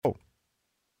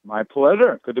My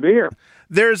pleasure. Good to be here.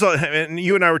 And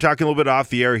you and I were talking a little bit off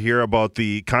the air here about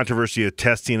the controversy of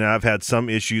testing, and I've had some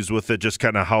issues with it, just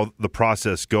kind of how the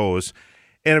process goes.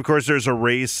 And of course, there's a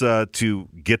race to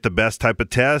get the best type of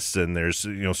tests, and there's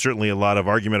certainly a lot of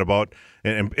argument about,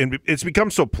 and it's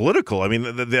become so political. I mean,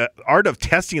 the art of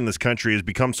testing in this country has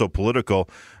become so political.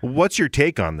 What's your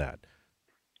take on that?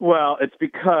 Well, it's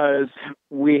because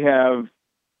we have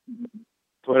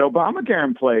put Obamacare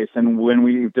in place, and when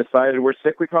we decided we're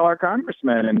sick, we call our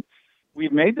congressman, and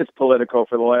we've made this political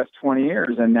for the last 20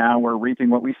 years, and now we're reaping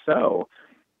what we sow.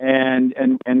 And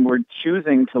we're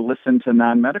choosing to listen to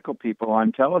non-medical people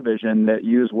on television that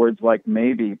use words like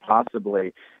maybe,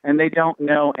 possibly, and they don't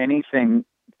know anything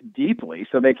deeply,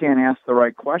 so they can't ask the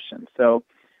right questions. So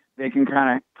they can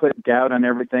kind of put doubt on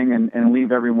everything and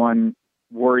leave everyone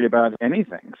worried about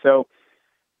anything. So,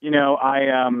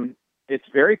 it's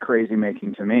very crazy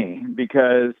making to me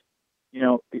because,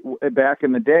 back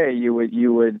in the day, you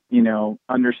would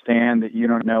understand that you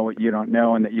don't know what you don't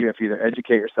know, and that you have to either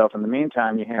educate yourself. In the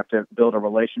meantime, you have to build a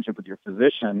relationship with your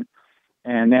physician,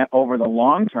 and that over the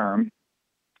long term,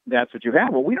 that's what you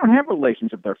have. Well, we don't have a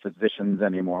relationship with our physicians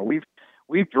anymore.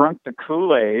 We've drunk the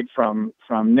Kool-Aid from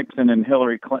Nixon and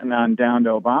Hillary Clinton on down to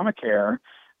Obamacare,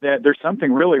 that there's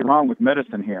something really wrong with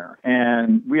medicine here,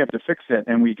 and we have to fix it,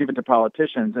 and we give it to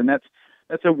politicians, and that's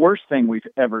the worst thing we've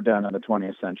ever done in the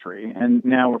 20th century, and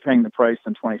now we're paying the price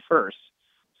in 21st.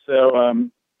 So,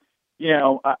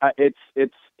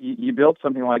 it's you build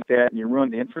something like that, and you ruin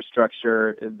the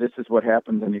infrastructure. This is what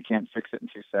happens, and you can't fix it in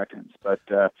 2 seconds. But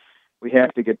we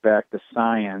have to get back to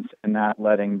science and not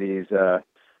letting these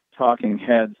talking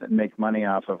heads that make money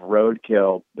off of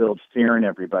roadkill build fear in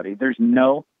everybody. There's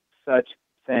no such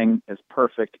thing as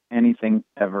perfect anything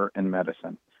ever in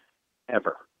medicine,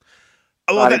 ever.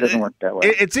 Well, Body doesn't work that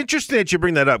way. It's interesting that you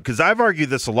bring that up because I've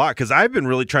argued this a lot because I've been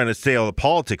really trying to stay out of the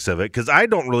politics of it because I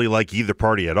don't really like either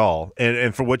party at all.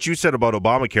 And for what you said about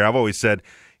Obamacare, I've always said,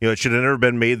 it should have never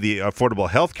been made the Affordable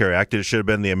Health Care Act. It should have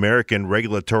been the American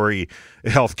Regulatory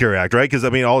Health Care Act, right? Because,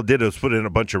 all it did was put in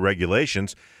a bunch of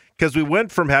regulations because we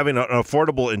went from having an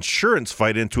affordable insurance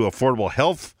fight into affordable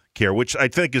health care, which I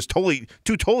think is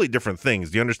two totally different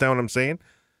things. Do you understand what I'm saying?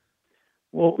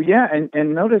 Well, yeah,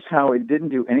 and notice how it didn't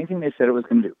do anything they said it was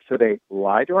going to do. So they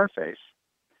lie to our face.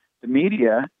 The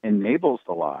media enables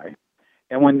the lie.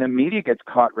 And when the media gets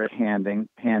caught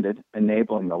red-handed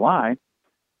enabling the lie,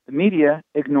 the media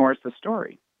ignores the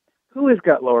story. Who has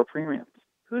got lower premiums?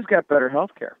 Who's got better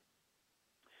health care?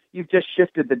 You've just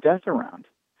shifted the death around.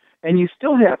 And you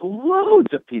still have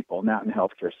loads of people not in the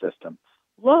healthcare system.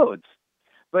 Loads.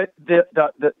 But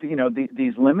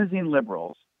these limousine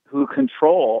liberals who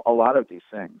control a lot of these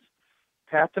things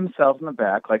pat themselves in the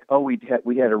back like, oh, we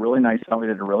had a really nice song, we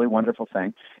did a really wonderful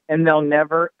thing, and they'll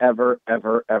never, ever,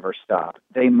 ever, ever stop.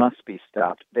 They must be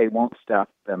stopped. They won't stop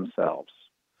themselves.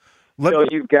 Go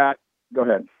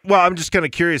ahead. Well, I'm just kind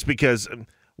of curious because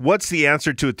what's the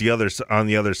answer to it on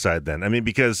the other side then?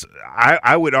 Because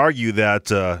I would argue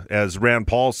that, as Rand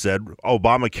Paul said,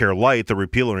 Obamacare Light, the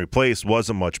repeal and replace,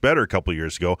 wasn't much better a couple of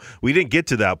years ago. We didn't get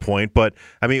to that point, but,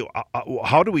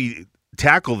 how do we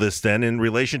tackle this then in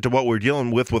relation to what we're dealing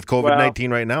with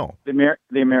COVID-19 right now?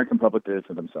 The American public did it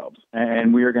to themselves,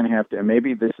 and we are going to have to, and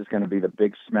maybe this is going to be the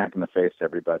big smack in the face to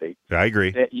everybody. I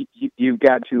agree. You've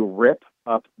got to rip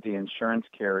up the insurance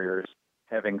carriers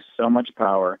having so much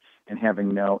power and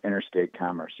having no interstate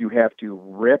commerce. You have to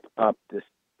rip up this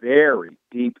very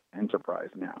deep enterprise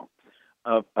now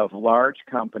of large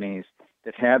companies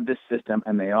that have this system,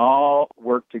 and they all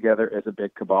work together as a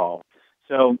big cabal.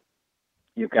 So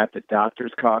you've got the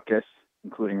Doctors Caucus,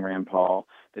 including Rand Paul,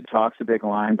 that talks a big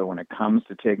line, but when it comes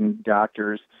to taking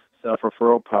doctors'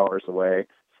 self-referral powers away,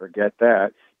 forget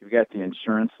that. You've got the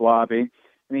insurance lobby.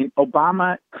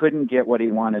 Obama couldn't get what he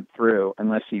wanted through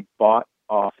unless he bought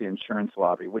off the insurance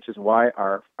lobby, which is why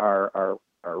our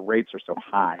rates are so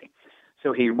high.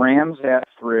 So he rams that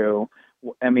through.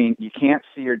 You can't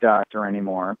see your doctor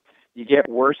anymore. You get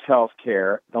worse health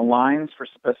care. The lines for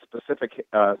specific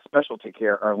specialty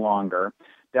care are longer.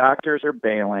 Doctors are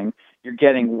bailing. You're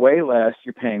getting way less.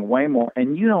 You're paying way more,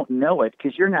 and you don't know it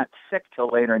because you're not sick till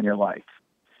later in your life.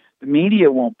 The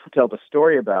media won't tell the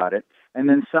story about it, and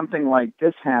then something like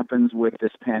this happens with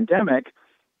this pandemic,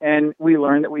 and we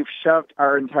learn that we've shoved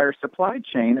our entire supply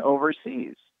chain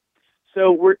overseas.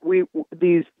 So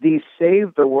these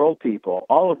save the world people,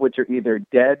 all of which are either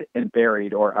dead and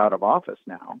buried or out of office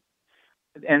now,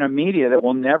 and a media that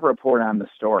will never report on the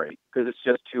story because it's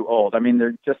just too old.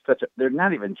 They're just they're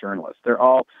not even journalists. They're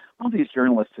all these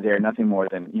journalists today are nothing more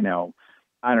than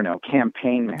I don't know,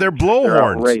 campaign managers. They're blowhorns. They're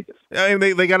outrageous. I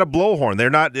mean, they got a blowhorn.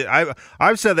 They're not.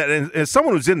 I've said that, and as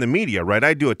someone who's in the media, right?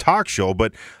 I do a talk show,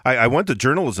 but I went to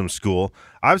journalism school.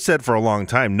 I've said for a long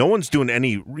time, no one's doing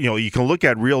any. You know, you can look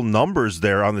at real numbers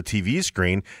there on the TV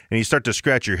screen, and you start to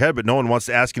scratch your head, but no one wants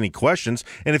to ask any questions.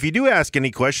 And if you do ask any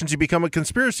questions, you become a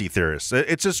conspiracy theorist.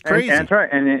 It's just crazy. And that's right.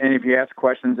 And if you ask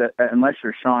questions, unless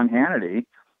you're Sean Hannity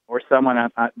or someone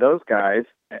those guys,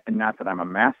 and not that I'm a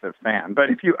massive fan, but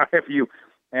if you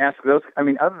ask those, I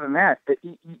mean, other than that,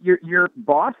 your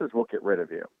bosses will get rid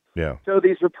of you. Yeah. So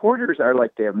these reporters are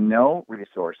like, they have no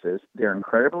resources. They're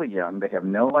incredibly young. They have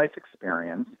no life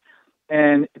experience,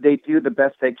 and they do the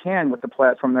best they can with the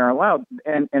platform they're allowed.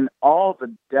 And all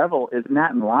the devil is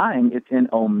not in lying. It's in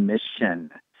omission.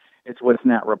 It's what's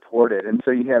not reported. And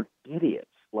so you have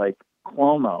idiots like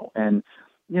Cuomo. And,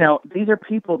 you know, these are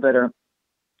people that are,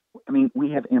 I mean,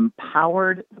 we have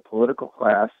empowered the political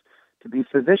class to be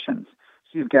physicians.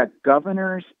 So you've got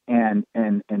governors and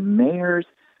mayors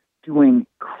doing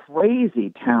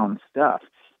crazy town stuff,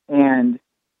 and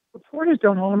reporters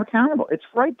don't hold them accountable. It's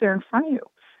right there in front of you.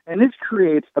 And this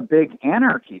creates a big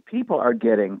anarchy. People are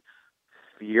getting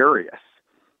furious.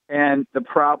 And the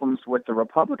problems with the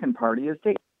Republican Party is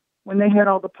when they had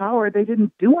all the power, they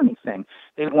didn't do anything.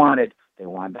 They wanted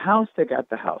the House, they got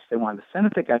the House. They wanted the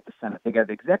Senate, they got the Senate. They got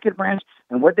the executive branch,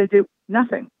 and what they do?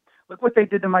 Nothing. Look what they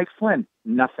did to Mike Flynn.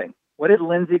 Nothing. What did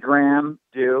Lindsey Graham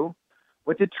do?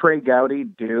 What did Trey Gowdy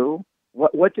do?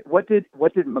 What did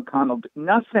McConnell do?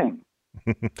 Nothing.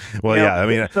 Well, yeah, I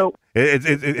mean, so it's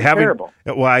having terrible.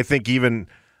 Well, I think even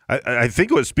I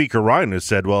think it was Speaker Ryan who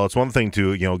said, "Well, it's one thing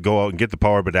to go out and get the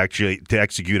power, but actually to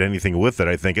execute anything with it."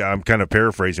 I think I'm kind of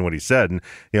paraphrasing what he said, and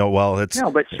well, it's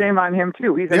but shame on him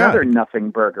too. He's another nothing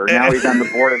burger. Now he's on the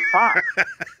board of Fox.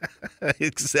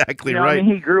 Exactly right. I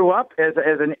mean, he grew up as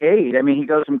an aide. I mean, he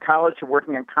goes from college to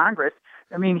working in Congress.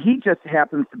 I mean, he just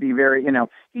happens to be very,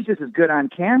 he's just as good on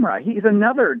camera. He's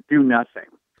another do nothing.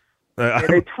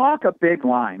 They talk a big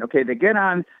line. Okay, they get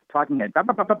on talking head,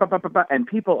 and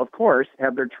people, of course,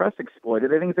 have their trust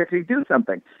exploited. They think they actually do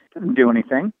something. Doesn't do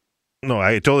anything. No,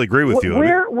 I totally agree with you.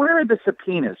 Where are the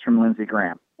subpoenas from Lindsey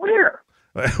Graham? Where?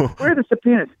 Where are the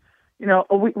subpoenas?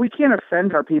 We can't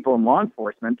offend our people in law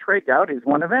enforcement. Trey Gowdy is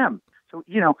one of them. So,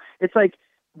 it's like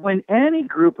when any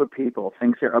group of people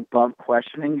thinks they're above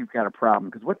questioning, you've got a problem.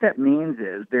 Because what that means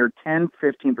is they're 10,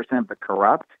 15% of the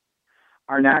corrupt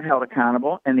are not held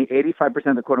accountable, and the 85%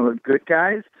 of the quote-unquote good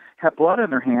guys have blood on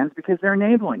their hands because they're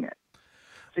enabling it.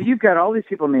 So you've got all these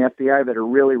people in the FBI that are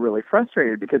really, really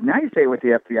frustrated because now you stay with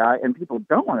the FBI and people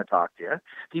don't want to talk to you.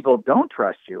 People don't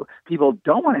trust you. People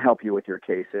don't want to help you with your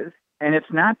cases, and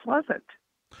it's not pleasant.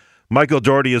 Michael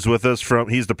Dougherty is with us.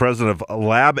 He's the president of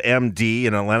LabMD,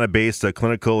 an Atlanta-based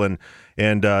clinical and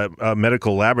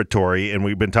medical laboratory, and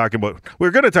we're going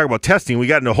to talk about testing. We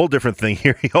got into a whole different thing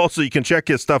here. Also, you can check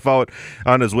his stuff out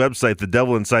on his website,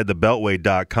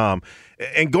 thedevilinside.thebeltway.com.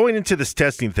 And going into this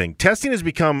testing thing, testing has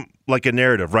become like a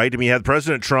narrative, right? I mean, you had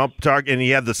President Trump talk, and he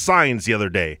had the signs the other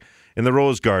day in the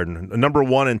Rose Garden, number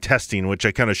one in testing, which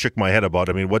I kind of shook my head about.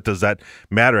 I mean, what does that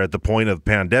matter at the point of the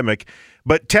pandemic?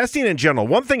 But testing in general,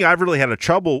 one thing I've really had a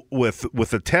trouble with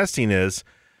the testing is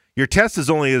your test is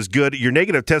only as good, your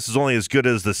negative test is only as good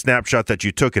as the snapshot that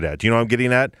you took it at. Do you know what I'm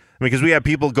getting at? I mean, because we have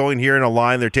people going here in a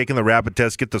line, they're taking the rapid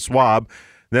test, get the swab,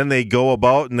 then they go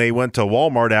about and they went to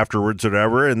Walmart afterwards or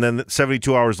whatever, and then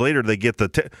 72 hours later they get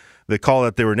the call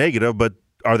that they were negative, but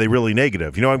are they really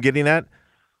negative? You know what I'm getting at?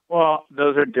 Well,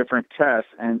 those are different tests,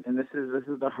 and this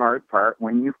is the hard part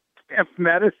when you have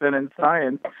medicine and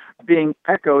science being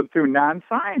echoed through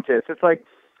non-scientists. It's like,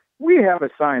 we have a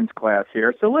science class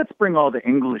here, so let's bring all the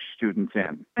English students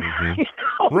in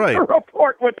right. to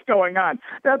report what's going on.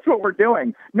 That's what we're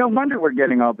doing. No wonder we're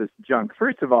getting all this junk.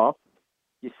 First of all,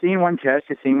 you've seen one test,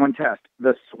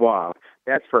 the swab.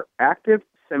 That's for active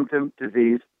symptom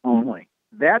disease only.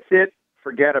 That's it.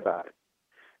 Forget about it.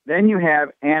 Then you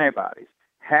have antibodies.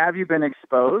 Have you been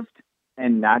exposed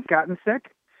and not gotten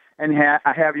sick? And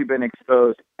have you been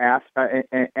exposed and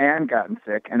gotten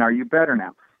sick, and are you better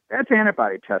now? That's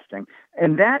antibody testing.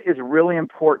 And that is really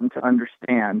important to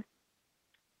understand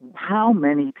how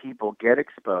many people get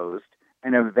exposed,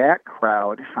 and of that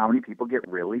crowd, how many people get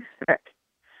really sick.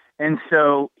 And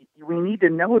so we need to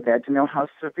know that to know how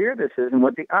severe this is and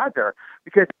what the odds are.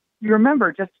 Because you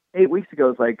remember just 8 weeks ago,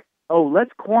 it's like, oh,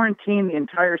 let's quarantine the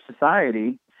entire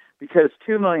society because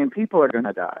 2 million people are going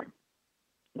to die.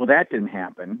 Well, that didn't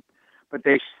happen. But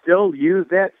they still use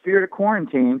that fear to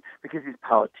quarantine because these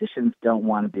politicians don't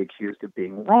want to be accused of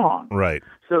being wrong. Right.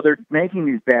 So they're making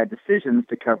these bad decisions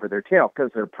to cover their tail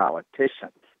because they're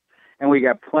politicians. And we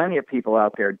got plenty of people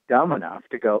out there dumb enough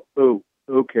to go, ooh,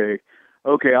 okay,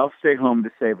 I'll stay home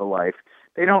to save a life.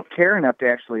 They don't care enough to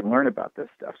actually learn about this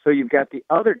stuff. So you've got the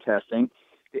other testing,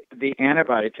 the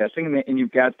antibody testing, and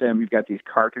you've got them. You've got these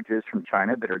cartridges from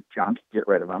China that are junk. Get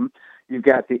rid of them. You've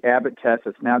got the Abbott test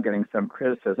that's now getting some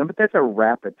criticism, but that's a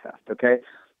rapid test. Okay,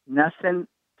 nothing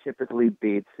typically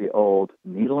beats the old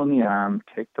needle in the arm,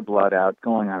 take the blood out,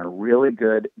 going on a really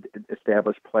good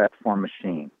established platform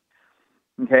machine.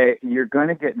 Okay, you're going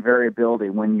to get variability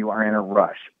when you are in a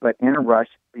rush, but in a rush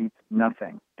beats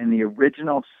nothing. And the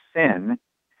original sin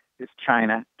is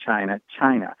China, China,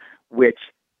 China, which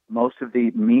most of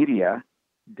the media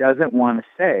doesn't want to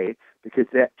say because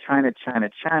that China, China,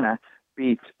 China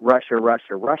beats Russia,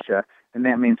 Russia, Russia, and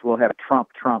that means we'll have Trump,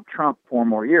 Trump, Trump 4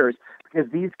 more years because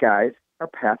these guys are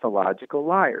pathological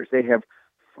liars. They have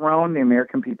thrown the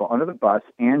American people under the bus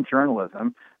and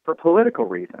journalism for political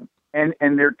reasons.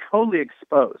 And they're totally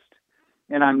exposed.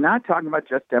 And I'm not talking about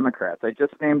just Democrats. I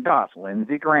just named off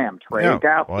Lindsey Graham, Trey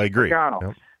Gowdy, I agree.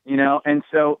 McConnell, and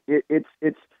so it's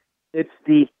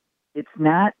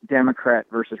not Democrat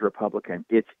versus Republican.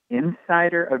 It's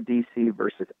insider of DC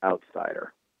versus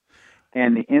outsider.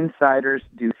 And the insiders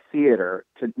do theater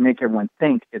to make everyone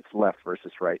think it's left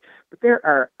versus right. But there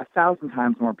are 1,000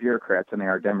 times more bureaucrats than there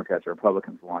are Democrats or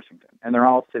Republicans in Washington. And they're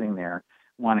all sitting there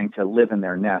wanting to live in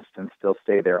their nest and still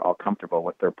stay there all comfortable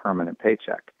with their permanent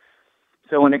paycheck.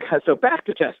 So back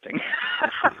to testing.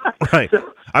 Right.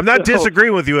 I'm not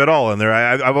disagreeing with you at all in there.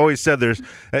 I've always said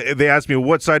they asked me,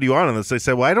 what side are you on this? I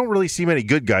said, well, I don't really see many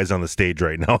good guys on the stage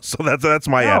right now. So that's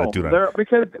my attitude on it.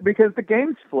 Because the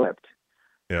game's flipped.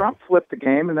 Yeah. Trump flipped the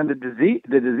game, and then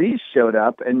the disease showed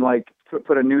up and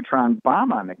put a neutron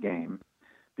bomb on the game.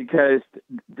 Because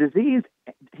disease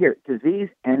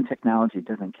and technology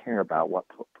doesn't care about what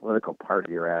political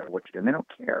party you're at or what you're doing. They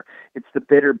don't care. It's the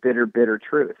bitter, bitter, bitter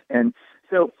truth. And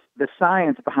so the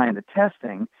science behind the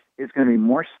testing is going to be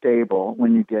more stable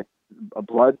when you get a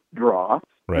blood draw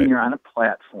and you're on a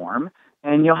platform,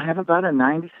 and you'll have about a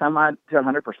 90-some-odd to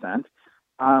 100%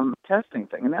 testing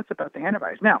thing. And that's about the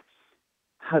antibodies. Now,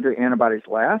 how do antibodies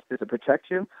last? Does it protect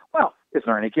you? Well, is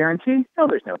there any guarantee? No,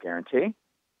 there's no guarantee.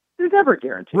 There's never a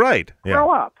guarantee. Right. Yeah.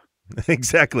 Grow up.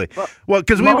 Exactly. Well,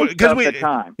 because most of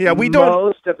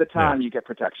the time you get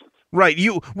protections. Right.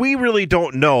 We really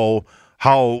don't know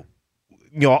how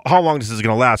long this is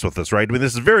going to last with us, right? I mean,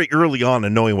 this is very early on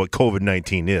in knowing what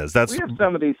COVID-19 is. We have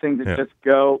some of these things that just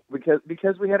go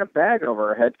because we had a bag over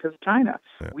our head because of China.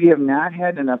 Yeah. We have not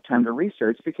had enough time to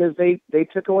research because they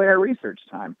took away our research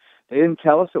time. They didn't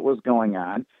tell us what was going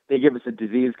on. They give us a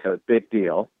disease code. Big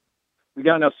deal. We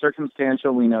don't know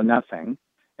circumstantial. We know nothing.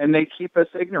 And they keep us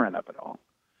ignorant of it all.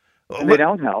 And they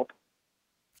don't help.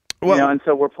 Well, and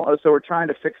so we're trying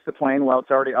to fix the plane while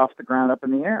it's already off the ground up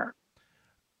in the air.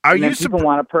 People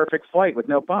want a perfect flight with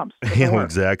no bumps. Yeah,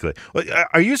 exactly.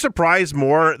 Are you surprised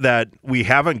more that we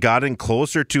haven't gotten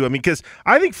closer to? I mean, because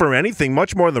I think for anything,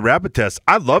 much more than the rapid test,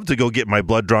 I'd love to go get my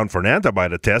blood drawn for an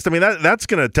antibody test. I mean, that's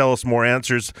going to tell us more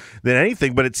answers than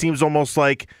anything. But it seems almost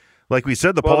like we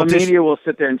said, the politicians. The media will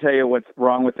sit there and tell you what's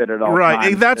wrong with it at all times.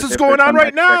 Right, that's what's going on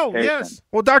right now. Yes.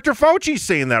 Well, Dr. Fauci's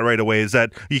saying that right away. Is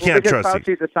that you can't trust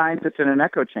Fauci's a scientist in an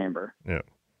echo chamber. Yeah.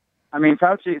 I mean,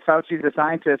 Fauci's a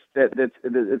scientist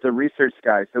that's a research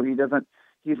guy, so he's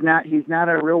not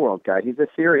a real world guy. He's a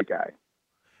theory guy.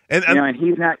 And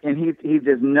he's not, and he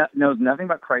knows nothing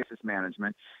about crisis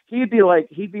management. He'd be like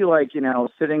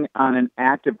sitting on an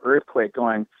active earthquake,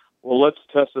 going, well, let's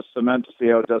test the cement to see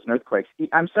how it does in earthquakes.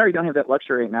 I'm sorry, you don't have that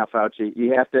luxury right now, Fauci.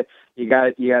 You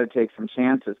got to take some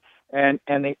chances. And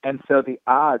so the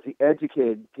odds, the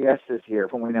educated guesses here,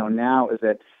 from what we know now, is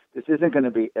that this isn't going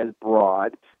to be as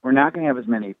broad. We're not going to have as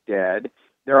many dead.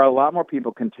 There are a lot more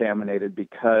people contaminated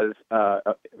because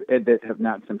that have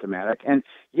not symptomatic. And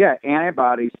yeah,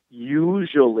 antibodies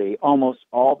usually, almost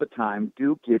all the time,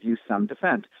 do give you some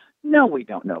defense. No, we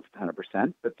don't know if it's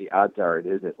 100%, but the odds are it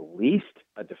is at least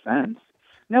a defense.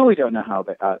 No, we don't know how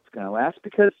it's going to last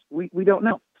because we don't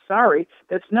know. Sorry,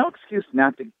 that's no excuse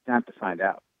not to find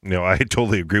out. No, I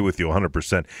totally agree with you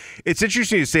 100%. It's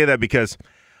interesting you say that because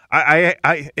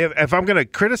if I'm going to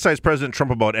criticize President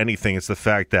Trump about anything, it's the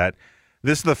fact that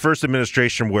this is the first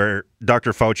administration where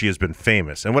Dr. Fauci has been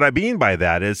famous. And what I mean by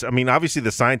that is, I mean, obviously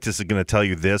the scientists are going to tell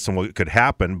you this and what could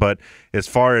happen, but as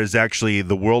far as actually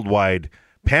the worldwide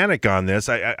panic on this,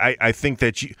 I think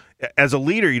that you, as a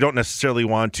leader, you don't necessarily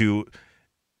want to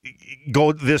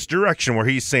go this direction where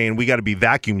he's saying we got to be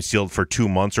vacuum sealed for 2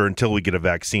 months or until we get a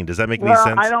vaccine. Does that make any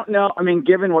sense? I don't know. I mean,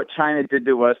 given what China did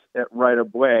to us right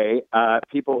away,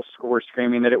 people were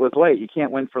screaming that it was late. You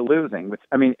can't win for losing. Which,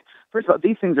 I mean, first of all,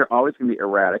 these things are always going to be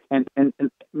erratic. And I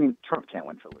mean, Trump can't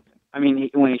win for losing. I mean,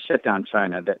 when he shut down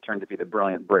China, that turned to be the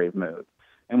brilliant, brave move.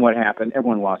 And what happened?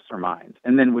 Everyone lost their minds.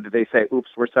 And then did they say, oops,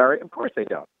 we're sorry? Of course they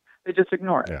don't. They just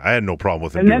ignore it. Yeah, I had no problem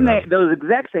with it. And then those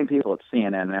exact same people at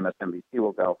CNN and MSNBC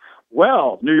will go,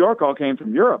 well, New York all came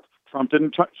from Europe. Trump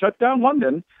didn't shut down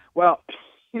London. Well,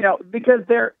 because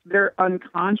they're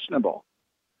unconscionable.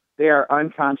 They are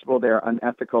unconscionable. They are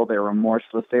unethical. They are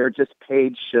remorseless. They are just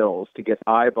paid shills to get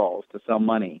eyeballs, to sell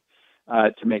money,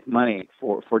 to make money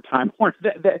for Time Warner.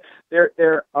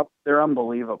 They're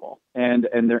unbelievable, and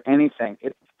they're anything.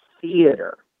 It's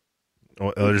theater.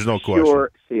 Oh, there's no question.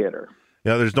 Pure theater.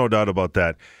 Yeah, there's no doubt about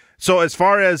that. So as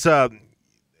far as, do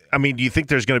you think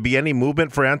there's going to be any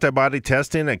movement for antibody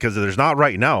testing? Because there's not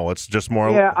right now. It's just more.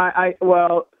 Yeah, I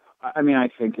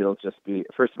think it'll just be,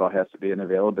 first of all, it has to be an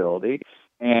availability.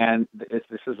 And this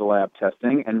is a lab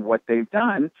testing. And what they've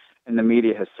done, and the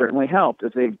media has certainly helped,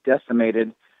 is they've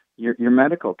decimated your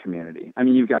medical community. I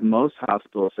mean, you've got most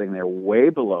hospitals saying they're way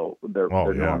below their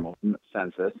normal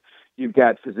census. You've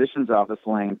got physicians' office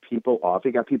laying people off.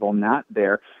 You've got people not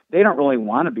there. They don't really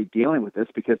want to be dealing with this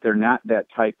because they're not that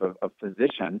type of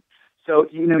physician. So,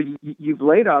 you've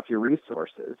laid off your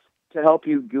resources to help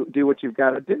you do what you've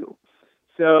got to do.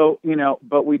 So,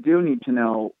 but we do need to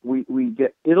know,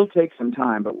 it'll take some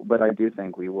time, but I do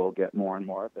think we will get more and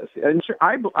more of this. And sure,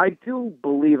 I do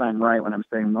believe I'm right when I'm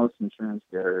saying most insurance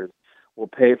carriers will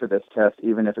pay for this test,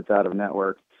 even if it's out of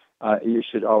network. You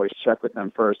should always check with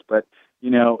them first. But,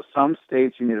 some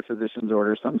states you need a physician's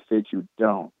order, some states you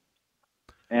don't.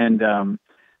 And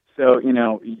so,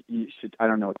 you should, I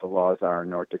don't know what the laws are in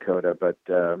North Dakota, but,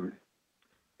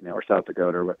 or South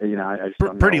Dakota, I just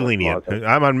don't pretty know lenient.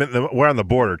 We're on the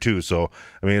border too, so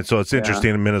it's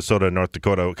interesting in Minnesota and North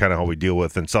Dakota, kind of how we deal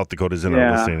with, and South Dakota's in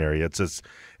our listening area. It's just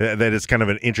that is kind of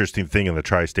an interesting thing in the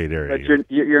tri-state area.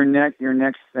 But your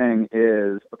next thing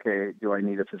is, okay, do I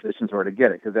need a physician's order to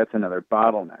get it? Because that's another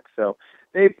bottleneck. So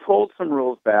they pulled some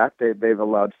rules back. They've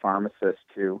allowed pharmacists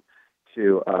to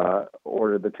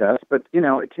order the test, but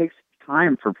it takes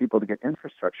time for people to get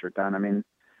infrastructure done. I mean,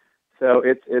 so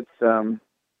it's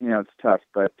tough,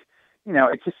 but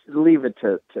it's just leave it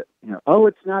to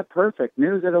it's not perfect.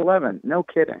 News at 11. No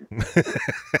kidding.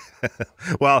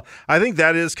 Well, I think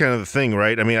that is kind of the thing,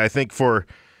 right? I mean, I think for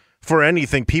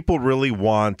anything, people really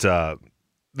want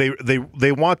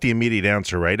they want the immediate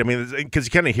answer, right? I mean, because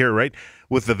you kind of hear, right,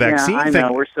 with the vaccine thing. I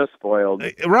know, we're so spoiled.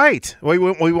 Right. We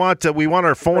want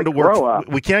our phone to work.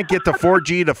 We can't get the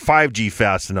 4G to 5G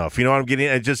fast enough. You know what I'm getting?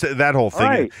 It's just that whole thing.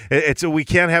 Right. It's we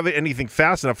can't have anything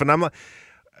fast enough, and I'm like,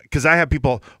 because I have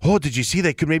people, did you see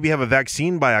they could maybe have a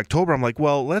vaccine by October? I'm like,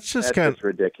 well, let's just That's just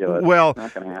ridiculous. Well, it's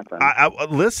not going to happen.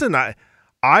 Listen, I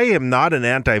am not an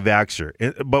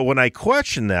anti-vaxxer, but when I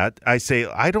question that, I say,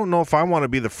 I don't know if I want to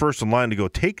be the first in line to go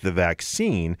take the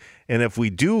vaccine. And if we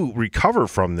do recover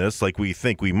from this, like we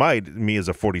think we might, me as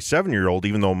a 47-year-old,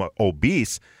 even though I'm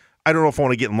obese, I don't know if I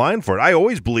want to get in line for it. I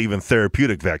always believe in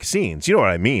therapeutic vaccines. You know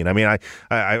what I mean? I mean,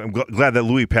 I'm glad that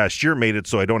Louis Pasteur made it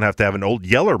so I don't have to have an old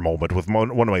Yeller moment with one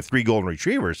of my 3 golden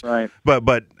retrievers. Right.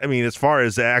 But I mean, as far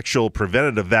as the actual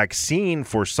preventative vaccine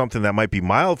for something that might be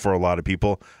mild for a lot of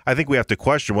people, I think we have to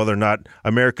question whether or not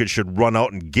America should run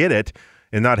out and get it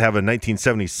and not have a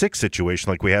 1976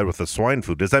 situation like we had with the swine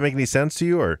flu. Does that make any sense to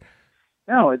you? Or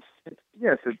no,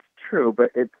 yes, it's true, but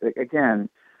it's again.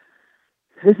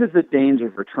 This is the danger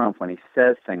for Trump when he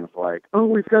says things like,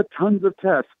 we've got tons of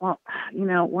tests. Well,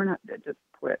 we're not, just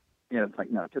quit. It's like,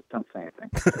 no, just don't say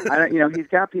anything. He's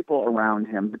got people around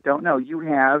him that don't know.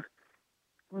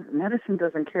 Medicine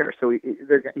doesn't care. So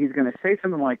he's going to say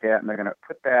something like that, and they're going to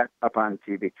put that up on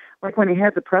TV. Like when he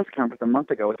had the press conference a month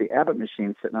ago with the Abbott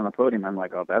machine sitting on the podium, I'm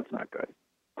like, that's not good.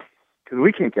 Because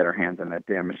we can't get our hands on that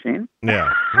damn machine.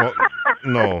 Yeah. Well,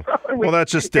 no. Well,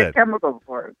 that's just it. Chemicals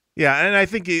for it. Yeah, and I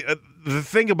think the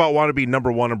thing about wanting to be number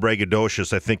one and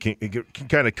braggadocious, I think it can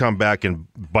kind of come back and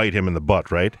bite him in the butt,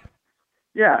 right?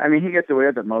 Yeah, I mean, he gets away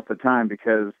with it most of the time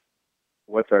because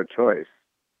what's our choice?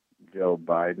 Joe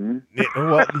Biden.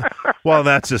 Yeah, well,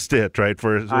 that's just it, right?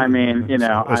 We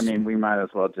might as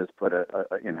well just put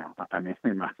we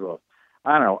might as well.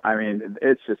 I don't know. I mean,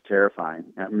 it's just terrifying.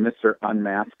 Mr.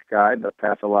 Unmasked Guy, the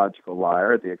pathological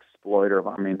liar, the exploiter.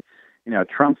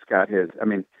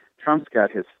 Trump's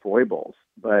got his foibles,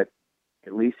 but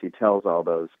at least he tells all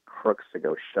those crooks to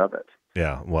go shove it.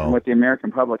 Yeah, well. And what the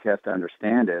American public has to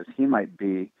understand is he might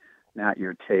be not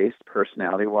your taste,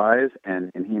 personality-wise,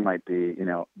 and he might be,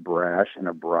 brash and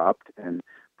abrupt and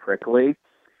prickly.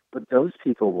 But those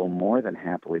people will more than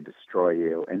happily destroy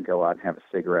you and go out and have a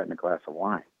cigarette and a glass of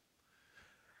wine.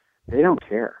 They don't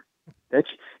care. That's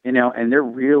and they're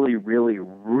really, really,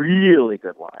 really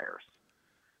good liars.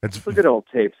 Look at old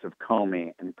tapes of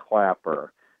Comey and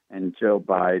Clapper and Joe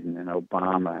Biden and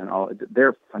Obama and all.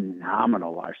 They're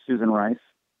phenomenal liars. Susan Rice.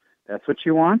 That's what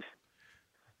you want?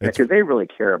 Because they really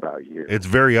care about you. It's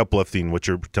very uplifting what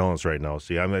you're telling us right now.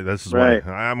 See, this is right.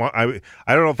 why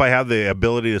I don't know if I have the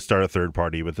ability to start a third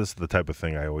party, but this is the type of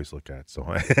thing I always look at. So,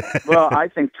 well, I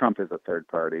think Trump is a third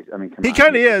party. I mean, he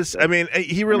kind of is. I mean,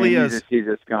 he really is. He's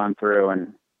just gone through,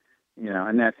 and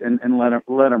and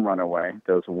let him run away.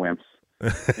 Those wimps.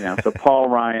 So Paul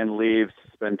Ryan leaves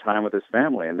to spend time with his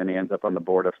family, and then he ends up on the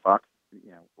board of Fox.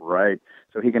 Right.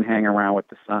 So he can hang around with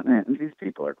the Sun. And these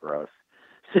people are gross.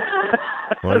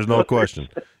 Well, there's no question.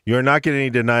 You're not getting any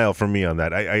denial from me on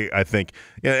that. I think,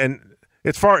 and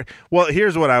it's far. Well,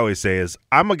 here's what I always say is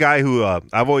I'm a guy who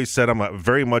I've always said I'm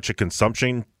very much a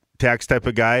consumption tax type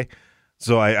of guy.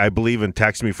 So I believe in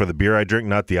taxing me for the beer I drink,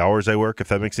 not the hours I work, if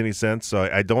that makes any sense. So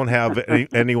I don't have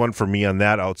anyone for me on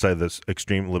that outside of the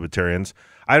extreme libertarians.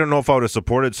 I don't know if I would have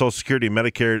supported Social Security and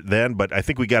Medicare then, but I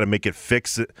think we got to make it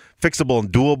fixable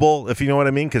and doable, if you know what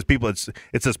I mean, because people,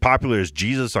 it's as popular as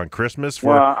Jesus on Christmas.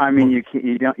 Well, I mean,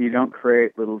 you don't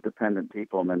create little dependent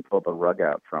people and then pull the rug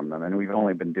out from them, and we've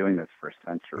only been doing this for a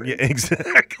century. Yeah,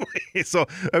 exactly. So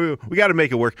I mean, we got to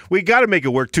make it work. We got to make it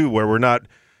work too, where we're not.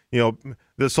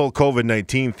 This whole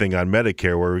COVID-19 thing on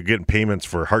Medicare, where we're getting payments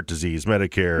for heart disease,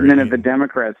 Medicare. And then if the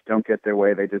Democrats don't get their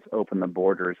way, they just open the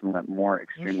borders and let more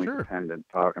extremely dependent,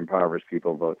 impoverished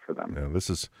people vote for them. Yeah, this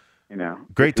is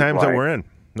great times that we're in.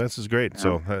 This is great. Yeah.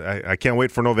 So I can't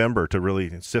wait for November to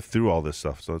really sift through all this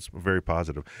stuff. So it's very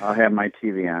positive. I'll have my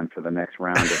TV on for the next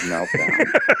round of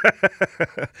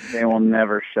meltdown. They will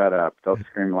never shut up. They'll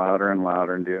scream louder and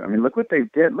louder and do. I mean, look what they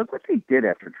did. Look what they did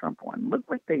after Trump won. Look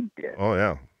what they did. Oh,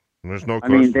 yeah. There's no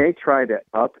question. I mean, they tried to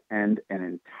upend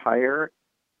an entire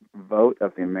vote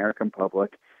of the American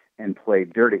public and play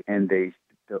dirty, and they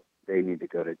need to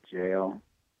go to jail.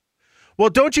 Well,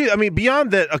 don't you? I mean,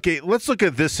 beyond that, okay, let's look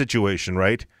at this situation,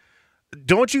 right?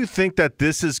 Don't you think that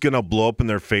this is going to blow up in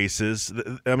their faces?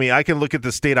 I mean, I can look at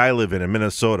the state I live in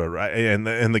Minnesota, right?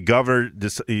 And the governor,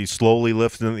 he's slowly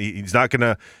lifting. He's not going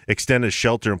to extend his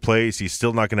shelter in place. He's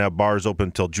still not going to have bars open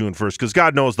until June 1st because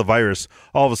God knows the virus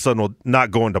all of a sudden will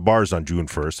not go into bars on June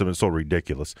 1st. I mean, it's so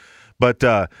ridiculous. But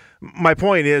my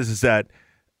point is that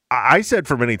I said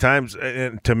for many times,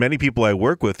 and to many people I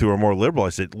work with who are more liberal, I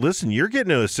said, listen, you're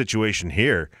getting into a situation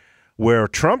here where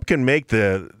Trump can make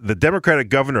the Democratic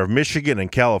governor of Michigan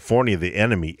and California the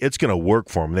enemy. It's going to work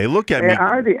for him. They look at me. They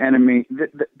are the enemy.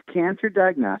 The cancer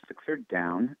diagnostics are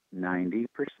down 90%.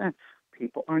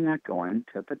 People are not going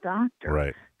to the doctor.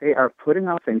 Right. They are putting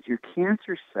off things. Your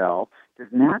cancer cell does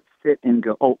not sit and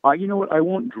go, you know what, I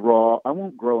won't grow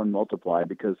and multiply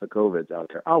because the COVID's out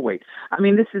there. I'll wait. I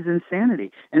mean, this is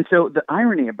insanity. And so the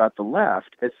irony about the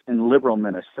left, it's in liberal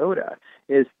Minnesota,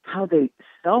 is how they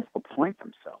self-appoint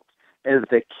themselves as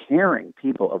the caring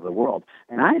people of the world.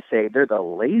 And I say they're the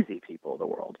lazy people of the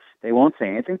world. They won't say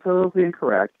anything politically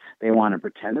incorrect. They want to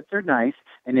pretend that they're nice.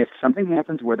 And if something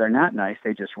happens where they're not nice,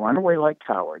 they just run away like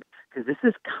cowards because this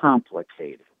is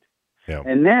complicated. Yeah.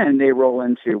 And then they roll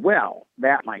into, well,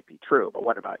 that might be true, but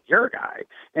what about your guy?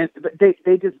 But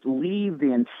they just leave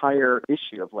the entire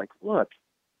issue of like, look,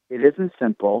 it isn't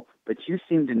simple, but you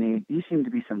seem to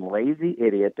be some lazy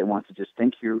idiot that wants to just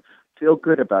think you feel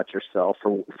good about yourself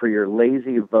for your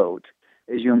lazy vote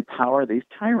as you empower these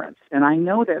tyrants. And I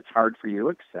know that's hard for you to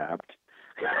accept.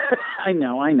 I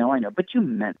know, but you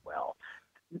meant well.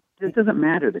 It doesn't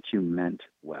matter that you meant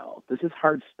well. This is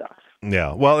hard stuff.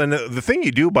 Yeah, well, and the thing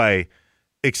you do by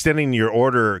extending your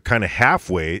order kind of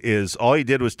halfway is all you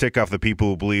did was tick off the people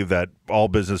who believe that all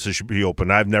businesses should be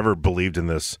open. I've never believed in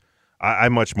this. I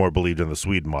much more believed in the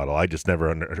Sweden model. I just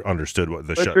never understood what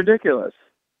the It's ridiculous.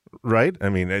 Right? I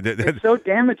mean, it's so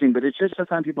damaging, but it's just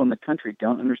sometimes people in the country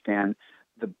don't understand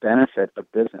the benefit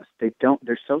of business.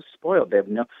 They're so spoiled. They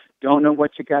don't know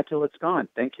what you got till it's gone.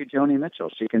 Thank you, Joni Mitchell.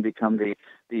 She can become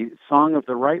the song of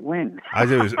the right wing.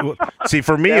 See,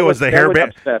 for me, it was the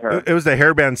hairband. It was the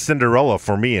hairband Cinderella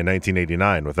for me in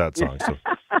 1989 with that song. So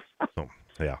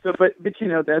yeah. So, but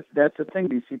that's the thing.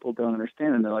 These people don't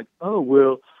understand, and they're like, oh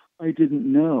well, I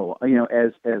didn't know.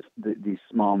 As these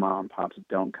small mom and pops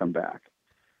don't come back.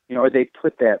 Or they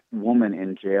put that woman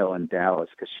in jail in Dallas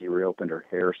because she reopened her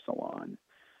hair salon.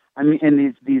 I mean,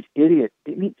 and these idiots.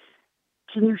 I mean,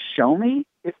 can you show me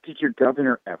did your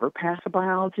governor ever pass a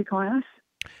biology class?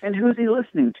 And who's he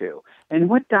listening to? And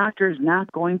what doctor is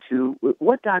going to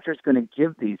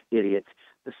give these idiots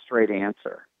the straight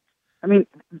answer? I mean,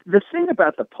 the thing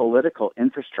about the political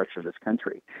infrastructure of this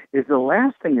country is the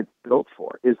last thing it's built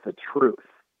for is the truth.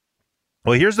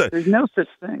 Well, there's no such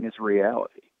thing as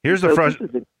reality. Here's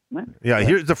the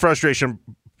here's the frustration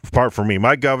part for me.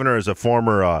 My governor is a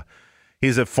former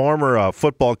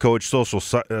football coach, social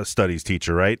studies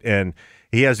teacher, right? And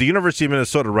he has the University of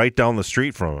Minnesota right down the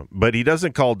street from him, but he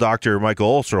doesn't call Dr.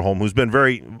 Michael Osterholm, who's been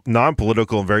very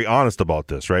non-political and very honest about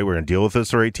this, right? We're going to deal with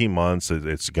this for 18 months.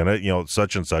 It's going to,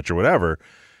 such and such or whatever.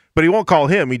 But he won't call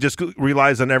him. He just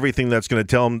relies on everything that's going to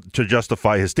tell him to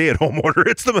justify his stay-at-home order.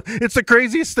 It's the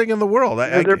craziest thing in the world.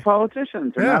 They're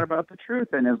politicians. They're not about the truth.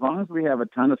 And as long as we have a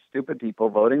ton of stupid people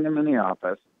voting them in the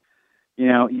office,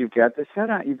 you've got this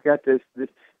head-on. You've got the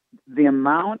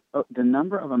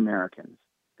number of Americans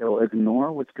that will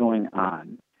ignore what's going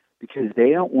on because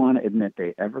they don't want to admit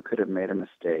they ever could have made a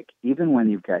mistake, even when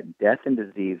you've got death and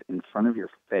disease in front of your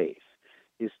face,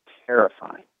 is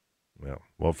terrifying.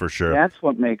 Well, for sure. That's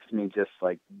what makes me just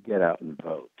get out and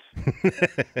vote.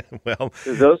 Well,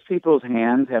 because those people's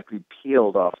hands have to be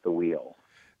peeled off the wheel.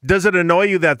 Does it annoy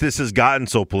you that this has gotten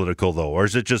so political, though, or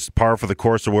is it just par for the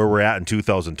course of where we're at in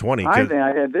 2020? I think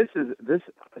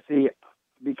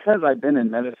because I've been in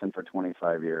medicine for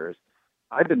 25 years,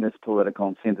 I've been this political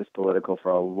and seen this political for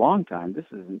a long time. This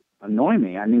doesn't annoy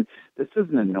me. I mean, this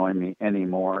doesn't annoy me any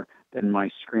more than my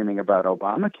screaming about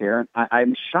Obamacare.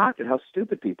 I'm shocked at how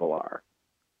stupid people are.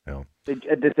 Yeah.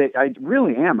 I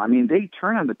really am. I mean, they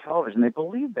turn on the television, they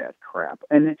believe that crap.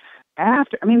 And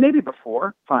after, maybe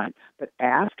before, fine, but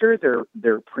after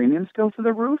their premiums go through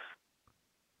the roof,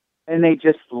 and they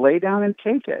just lay down and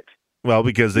take it. Well,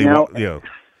 because they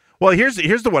Well,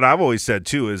 here's what I've always said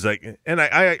too is and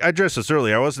I addressed this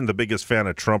earlier. I wasn't the biggest fan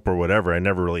of Trump or whatever. I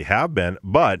never really have been,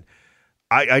 but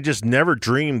I just never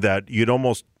dreamed that you'd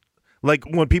almost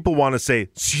when people want to say,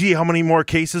 "See how many more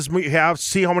cases we have,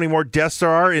 see how many more deaths there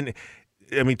are," and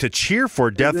to cheer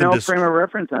for death. There's no frame of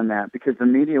reference on that because the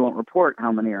media won't report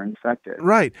how many are infected,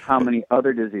 right? How many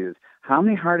other diseases. How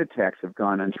many heart attacks have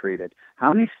gone untreated?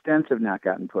 How many stents have not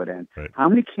gotten put in? Right. How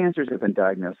many cancers have been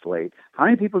diagnosed late? How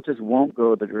many people just won't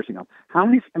go to the nursing home? How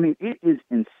many? It is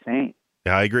insane.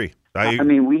 Yeah, I agree.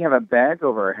 We have a bag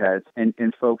over our heads, and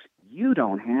folks, you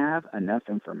don't have enough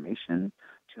information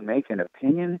to make an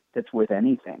opinion that's worth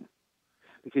anything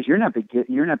because you're not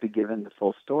given the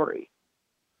full story.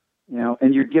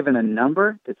 And you're given a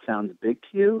number that sounds big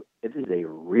to you. It is a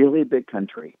really big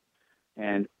country.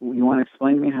 And you want to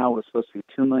explain to me how it was supposed to be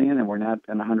 2 million and we're not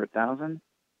at 100,000?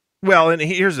 Well, and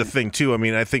here's the thing, too.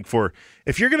 I think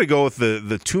if you're going to go with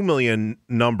the 2 million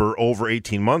number over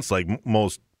 18 months, like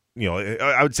most,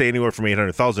 I would say anywhere from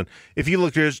 800,000. If you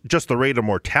look at just the rate of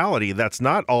mortality, that's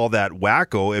not all that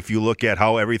wacko if you look at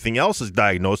how everything else is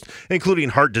diagnosed, including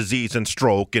heart disease and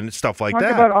stroke and stuff like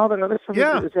that. Talk about all that other stuff.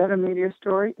 Yeah. Is that a media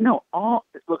story? No.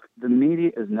 Look, the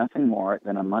media is nothing more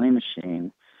than a money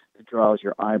machine that draws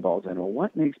your eyeballs in. Well,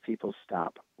 what makes people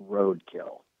stop?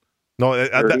 Roadkill. No,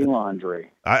 dirty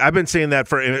laundry. I've been saying that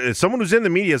for as someone who's in the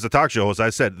media as a talk show host.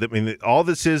 I said, all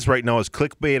this is right now is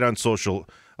clickbait on social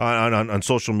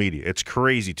media. It's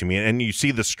crazy to me. And you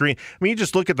see the screen. You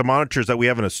just look at the monitors that we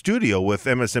have in a studio with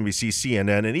MSNBC,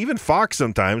 CNN, and even Fox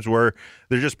sometimes, where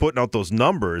they're just putting out those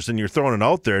numbers, and you're throwing it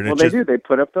out there. And they do. They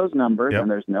put up those numbers,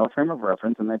 and there's no frame of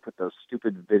reference, and they put those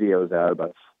stupid videos out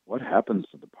about what happens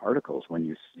to the particles when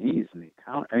you sneeze in the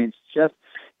account.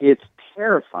 It's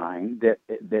terrifying that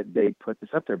they put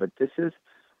this up there. But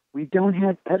we don't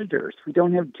have editors. We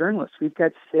don't have journalists. We've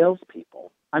got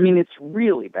salespeople. It's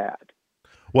really bad.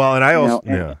 Well, and I also,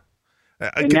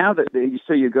 and now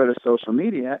so you go to social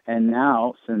media, and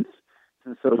now since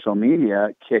social media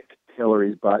kicked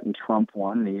Hillary's butt and Trump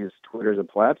won, and he used Twitter as a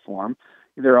platform,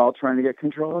 they're all trying to get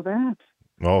control of that.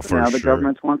 Oh, for now sure. The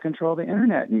governments want control of the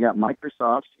internet, and you got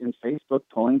Microsoft and Facebook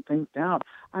pulling things down.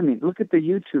 Look at the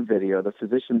YouTube video, the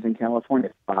physicians in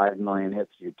California, 5 million hits.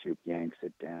 YouTube yanks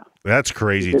it down. That's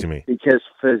crazy to me. Because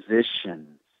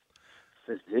physicians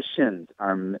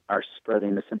are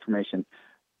spreading misinformation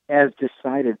as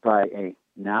decided by a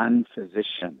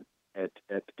non-physician at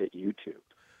YouTube.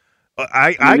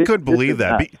 I couldn't believe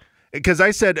that. Because I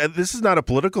said, this is not a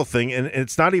political thing, and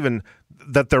it's not even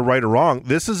that they're right or wrong.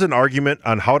 This is an argument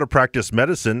on how to practice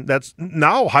medicine that's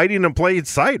now hiding in plain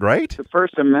sight, right? The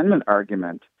First Amendment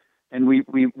argument. And we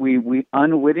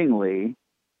unwittingly,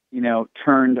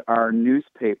 turned our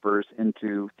newspapers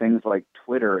into things like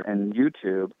Twitter and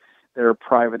YouTube that are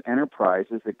private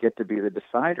enterprises that get to be the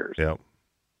deciders. Yeah.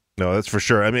 No, that's for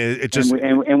sure. It just...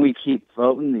 And we keep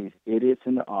voting these idiots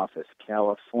into office.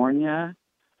 California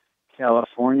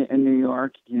California and New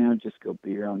York, just go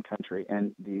be your own country.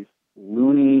 And these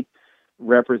loony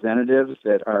representatives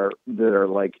that are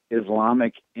like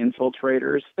Islamic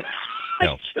infiltrators.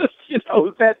 Yeah.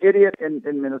 That idiot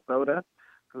in Minnesota.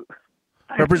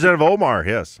 Representative Omar,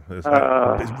 yes. It's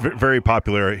very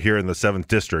popular here in the 7th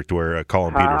District where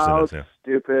Colin Peterson is. How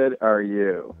stupid are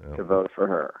you to vote for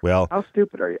her? Well, how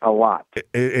stupid are you? A lot.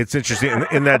 It's interesting.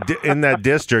 In that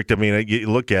district, I mean, you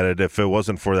look at it, if it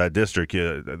wasn't for that district,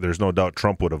 there's no doubt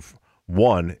Trump would have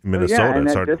won Minnesota. Yeah, and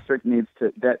that district needs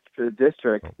to,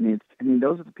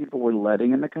 those are the people we're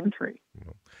letting in the country.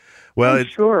 Well,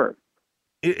 sure.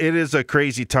 It is a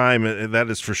crazy time, that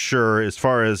is for sure, as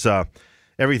far as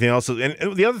everything else. And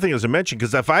the other thing, as I mentioned,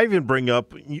 because if I even bring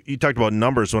up, you talked about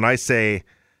numbers, when I say,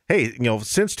 hey,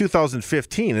 since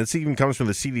 2015, this even comes from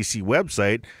the CDC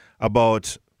website,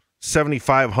 about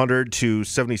 7,500 to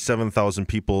 77,000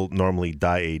 people normally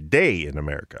die a day in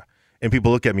America. And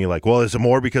people look at me like, well, is it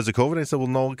more because of COVID? I said, well,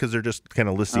 no, because they're just kind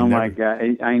of listing. Oh, my God.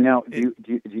 I know. Do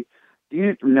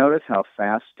you notice how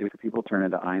fast stupid people turn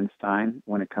into Einstein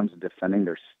when it comes to defending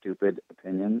their stupid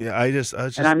opinions? Yeah, I just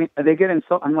and I mean, they get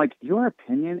insulted. I'm like, your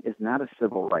opinion is not a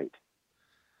civil right.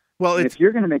 Well, if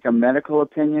you're going to make a medical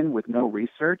opinion with no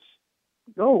research,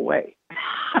 go away.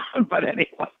 But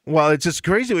anyway. Well, it's just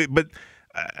crazy. But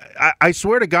I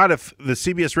swear to God, if the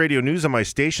CBS Radio News on my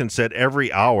station said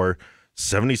every hour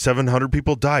 7,700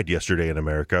 people died yesterday in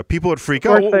America, people would freak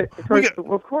out.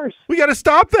 Of course. We got to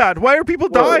stop that. Why are people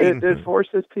dying? It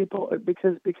forces people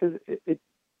because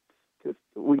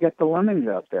we get the lemmings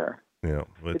out there. Yeah,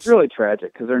 it's really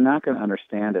tragic because they're not going to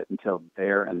understand it until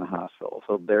they're in the hospital.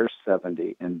 So they're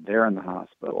 70 and they're in the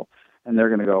hospital, and they're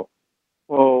going to go,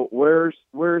 well, where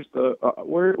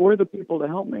are the people to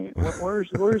help me? Where's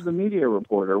the media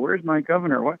reporter? Where's my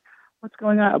governor? What's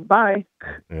going on? Bye.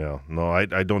 Yeah, no,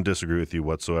 I don't disagree with you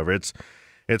whatsoever.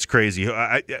 It's crazy.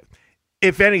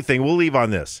 If anything, we'll leave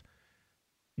on this.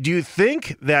 Do you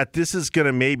think that this is going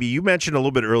to maybe, you mentioned a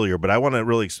little bit earlier, but I want to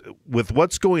really, with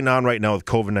what's going on right now with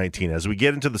COVID-19, as we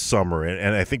get into the summer,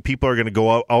 and I think people are going to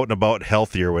go out and about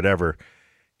healthy or whatever,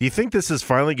 do you think this is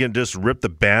finally going to just rip the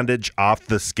bandage off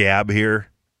the scab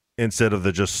here instead of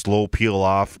the just slow peel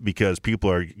off because people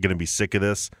are going to be sick of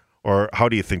this? Or how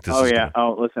do you think this is going to...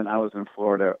 Oh, listen, I was in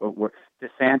Florida.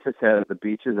 DeSantis has the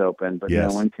beaches open, but no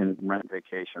one can rent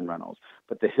vacation rentals.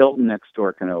 But the Hilton next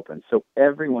door can open. So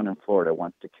everyone in Florida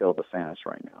wants to kill DeSantis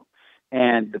right now.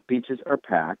 And the beaches are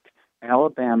packed.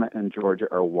 Alabama and Georgia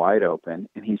are wide open,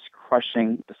 and he's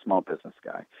crushing the small business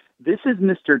guy. This is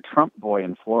Mr. Trump boy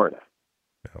in Florida.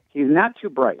 Yeah. He's not too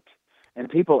bright, and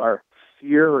people are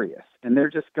furious, and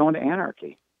they're just going to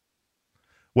anarchy.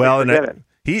 Well, and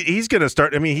he's going to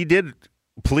start. I mean, he did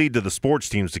plead to the sports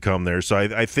teams to come there, so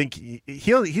I think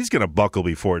he's going to buckle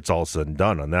before it's all said and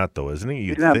done on that, though, isn't he?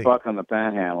 He's not buckling the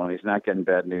panhandle, and he's not getting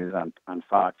bad news on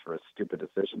Fox for a stupid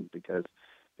decision because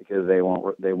they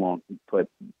won't put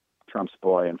Trump's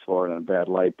boy in Florida in a bad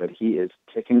light. But he is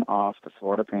kicking off the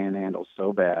Florida panhandle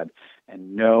so bad,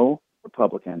 and no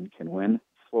Republican can win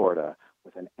Florida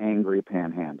with an angry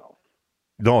panhandle.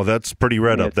 No, that's pretty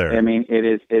red up there. I mean,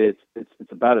 it's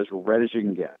about as red as you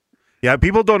can get. Yeah,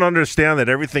 people don't understand that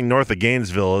everything north of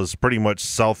Gainesville is pretty much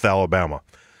South Alabama.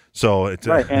 So it's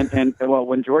right. And well,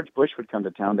 when George Bush would come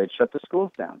to town, they'd shut the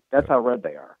schools down. That's how red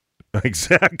they are.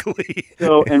 Exactly.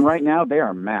 So, and right now they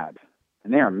are mad,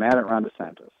 and they are mad at Ron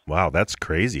DeSantis. Wow, that's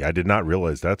crazy. I did not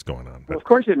realize that's going on. Well, of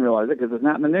course you didn't realize it because it's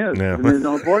not in the news. Yeah. The news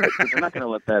don't report it. They're not going to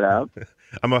let that out.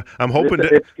 I'm hoping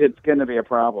it's going to be a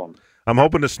problem. I'm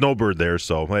hoping to snowbird there.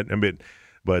 So I mean,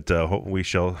 but we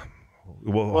shall.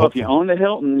 Well, if you own the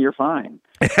Hilton, you're fine.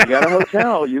 If you got a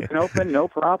hotel, you can open, no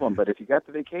problem. But if you got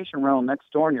the vacation rental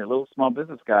next door and you're a little small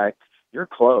business guy, you're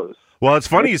closed. Well, it's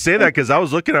funny you say that because I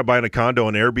was looking at buying a condo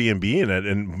and Airbnb in it,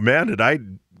 and man,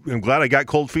 I'm glad I got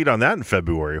cold feet on that in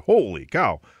February. Holy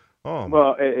cow! Oh,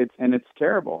 well, it's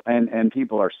terrible, and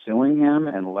people are suing him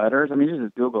and letters. I mean, you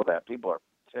just Google that. People are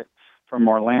from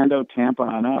Orlando, Tampa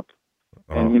on up,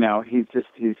 and he's just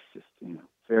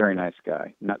very nice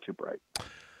guy, not too bright.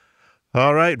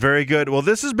 All right, very good. Well,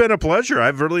 this has been a pleasure.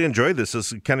 I've really enjoyed this.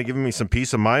 This is kind of giving me some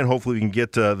peace of mind. Hopefully we can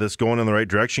get this going in the right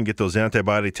direction, get those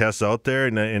antibody tests out there,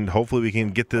 and hopefully we can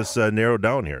get this narrowed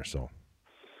down here. So,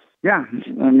 yeah,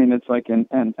 I mean, it's like, and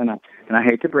I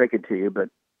hate to break it to you, but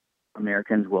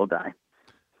Americans will die.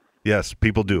 Yes,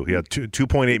 people do. Yeah,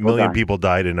 2.8 million people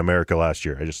died in America last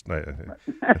year. It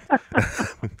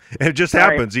just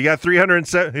happens. You got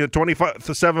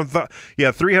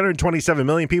 327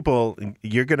 million people.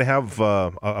 You're going to have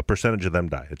a percentage of them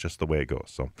die. It's just the way it goes.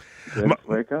 So, that's the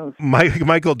way it goes.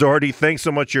 Michael Dougherty, thanks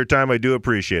so much for your time. I do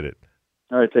appreciate it.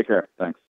 All right, take care. Thanks.